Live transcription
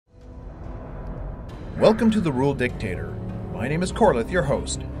Welcome to the Rule Dictator. My name is Corlith, your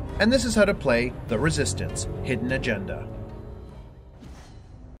host, and this is how to play The Resistance Hidden Agenda.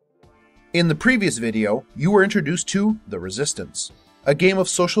 In the previous video, you were introduced to The Resistance, a game of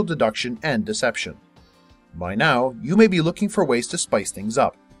social deduction and deception. By now, you may be looking for ways to spice things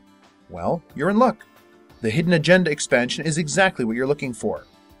up. Well, you're in luck. The Hidden Agenda expansion is exactly what you're looking for.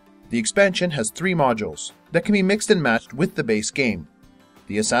 The expansion has 3 modules that can be mixed and matched with the base game: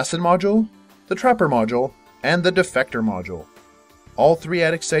 the Assassin module, the Trapper module, and the Defector module. All 3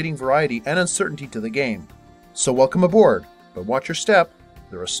 add exciting variety and uncertainty to the game. So welcome aboard, but watch your step,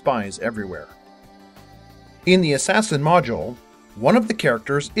 there are spies everywhere. In the Assassin module, one of the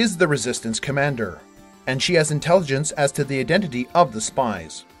characters is the Resistance Commander, and she has intelligence as to the identity of the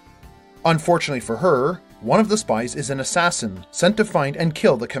spies. Unfortunately for her, one of the spies is an assassin sent to find and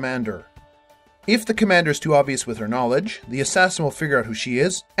kill the commander. If the commander is too obvious with her knowledge, the assassin will figure out who she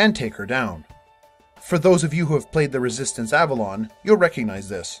is and take her down. For those of you who have played the Resistance Avalon, you'll recognize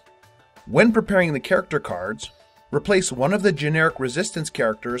this. When preparing the character cards, replace one of the generic Resistance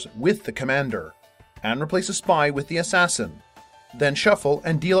characters with the commander, and replace a spy with the assassin. Then shuffle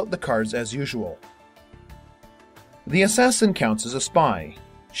and deal out the cards as usual. The assassin counts as a spy.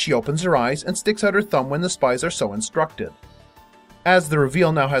 She opens her eyes and sticks out her thumb when the spies are so instructed. As the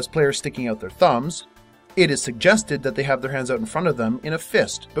reveal now has players sticking out their thumbs, it is suggested that they have their hands out in front of them in a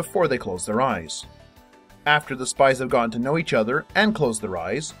fist before they close their eyes. After the spies have gotten to know each other and closed their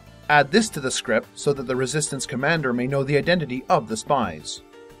eyes, add this to the script so that the Resistance Commander may know the identity of the spies.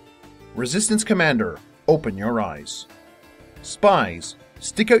 Resistance Commander, open your eyes. Spies,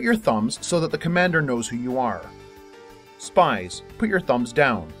 stick out your thumbs so that the commander knows who you are. Spies, put your thumbs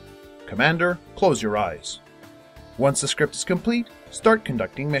down. Commander, close your eyes. Once the script is complete, start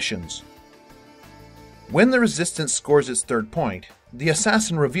conducting missions. When the Resistance scores its 3rd point, the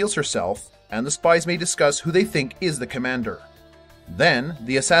assassin reveals herself, and the spies may discuss who they think is the commander. Then,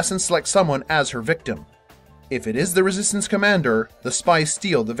 the assassin selects someone as her victim. If it is the Resistance Commander, the spies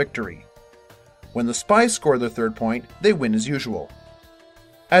steal the victory. When the spies score their 3rd point, they win as usual.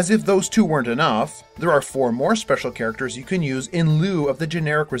 As if those 2 weren't enough, there are 4 more special characters you can use in lieu of the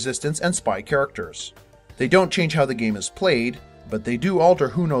generic Resistance and spy characters. They don't change how the game is played, but they do alter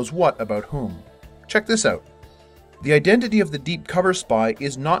who knows what about whom. Check this out. The identity of the deep cover spy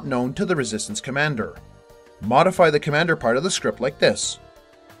is not known to the Resistance Commander. Modify the commander part of the script like this.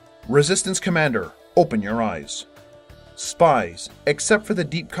 Resistance Commander, open your eyes. Spies, except for the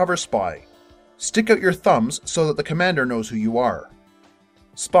deep cover spy. Stick out your thumbs so that the commander knows who you are.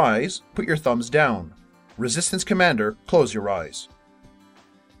 Spies, put your thumbs down. Resistance Commander, close your eyes.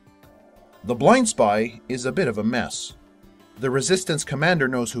 The blind spy is a bit of a mess. The Resistance Commander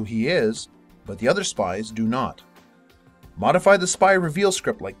knows who he is, but the other spies do not. Modify the spy reveal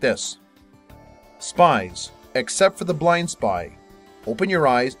script like this. Spies, except for the blind spy. Open your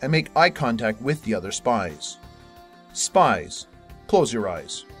eyes and make eye contact with the other spies. Spies, close your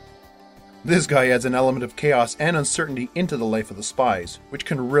eyes. This guy adds an element of chaos and uncertainty into the life of the spies, which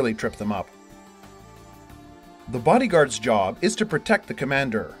can really trip them up. The bodyguard's job is to protect the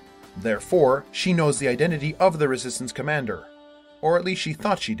commander. Therefore, she knows the identity of the Resistance Commander. Or at least she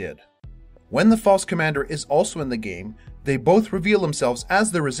thought she did. When the false commander is also in the game, they both reveal themselves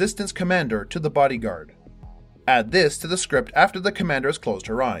as the Resistance Commander to the bodyguard. Add this to the script after the commander has closed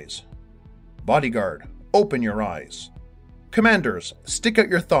her eyes. Bodyguard, open your eyes. Commanders, stick out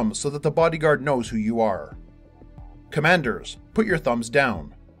your thumbs so that the bodyguard knows who you are. Commanders, put your thumbs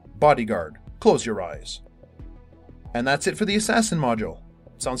down. Bodyguard, close your eyes. And that's it for the Assassin module.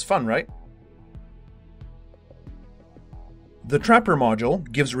 Sounds fun, right? The Trapper module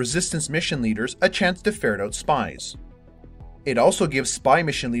gives Resistance mission leaders a chance to ferret out spies. It also gives spy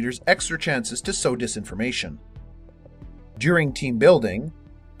mission leaders extra chances to sow disinformation. During team building,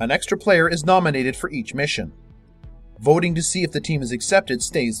 an extra player is nominated for each mission. Voting to see if the team is accepted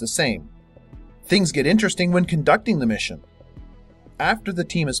stays the same. Things get interesting when conducting the mission. After the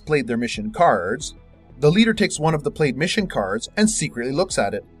team has played their mission cards, the leader takes one of the played mission cards and secretly looks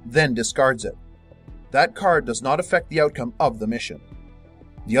at it, then discards it. That card does not affect the outcome of the mission.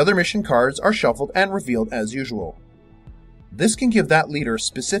 The other mission cards are shuffled and revealed as usual. This can give that leader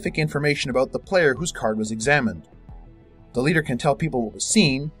specific information about the player whose card was examined. The leader can tell people what was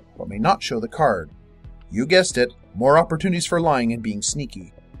seen, but may not show the card. You guessed it, more opportunities for lying and being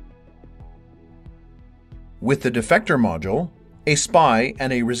sneaky. With the Defector module, a spy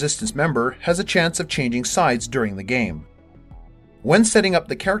and a Resistance member has a chance of changing sides during the game. When setting up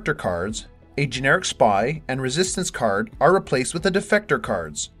the character cards, a generic spy and Resistance card are replaced with the Defector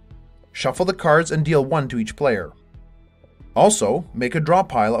cards. Shuffle the cards and deal 1 to each player. Also, make a draw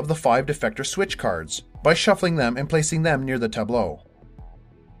pile of the 5 Defector switch cards by shuffling them and placing them near the tableau.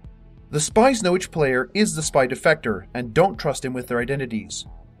 The spies know which player is the spy defector and don't trust him with their identities.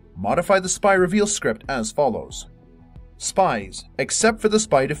 Modify the spy reveal script as follows. Spies, except for the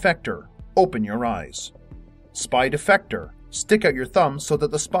spy defector, open your eyes. Spy defector, stick out your thumb so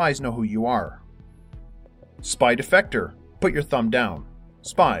that the spies know who you are. Spy defector, put your thumb down.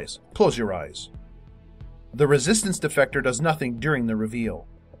 Spies, close your eyes. The resistance defector does nothing during the reveal.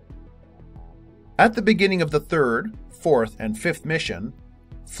 At the beginning of the 3rd, 4th, and 5th mission,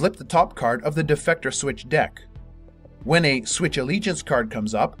 flip the top card of the defector switch deck. When a switch allegiance card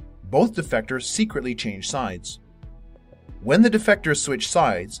comes up, both defectors secretly change sides. When the defectors switch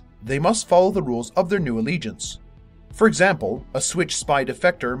sides, they must follow the rules of their new allegiance. For example, a switch spy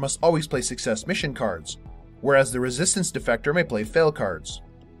defector must always play success mission cards, whereas the resistance defector may play fail cards.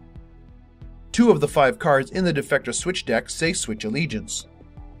 2 of the 5 cards in the defector switch deck say switch allegiance.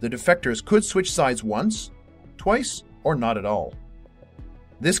 The defectors could switch sides once, twice, or not at all.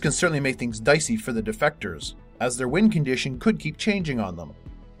 This can certainly make things dicey for the defectors, as their win condition could keep changing on them.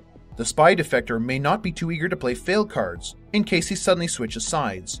 The spy defector may not be too eager to play fail cards, in case he suddenly switches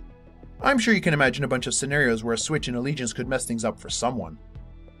sides. I'm sure you can imagine a bunch of scenarios where a switch in allegiance could mess things up for someone.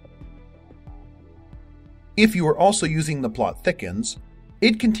 If you are also using the plot thickens,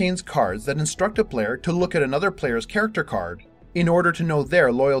 it contains cards that instruct a player to look at another player's character card in order to know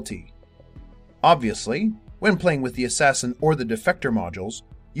their loyalty. Obviously, when playing with the assassin or the defector modules,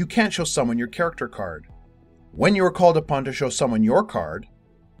 you can't show someone your character card. When you are called upon to show someone your card,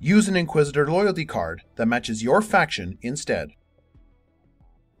 use an Inquisitor loyalty card that matches your faction instead.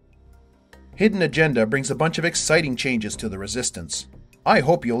 Hidden Agenda brings a bunch of exciting changes to the Resistance. I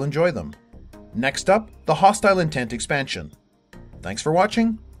hope you'll enjoy them. Next up, the Hostile Intent expansion. Thanks for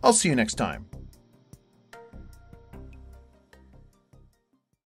watching, I'll see you next time.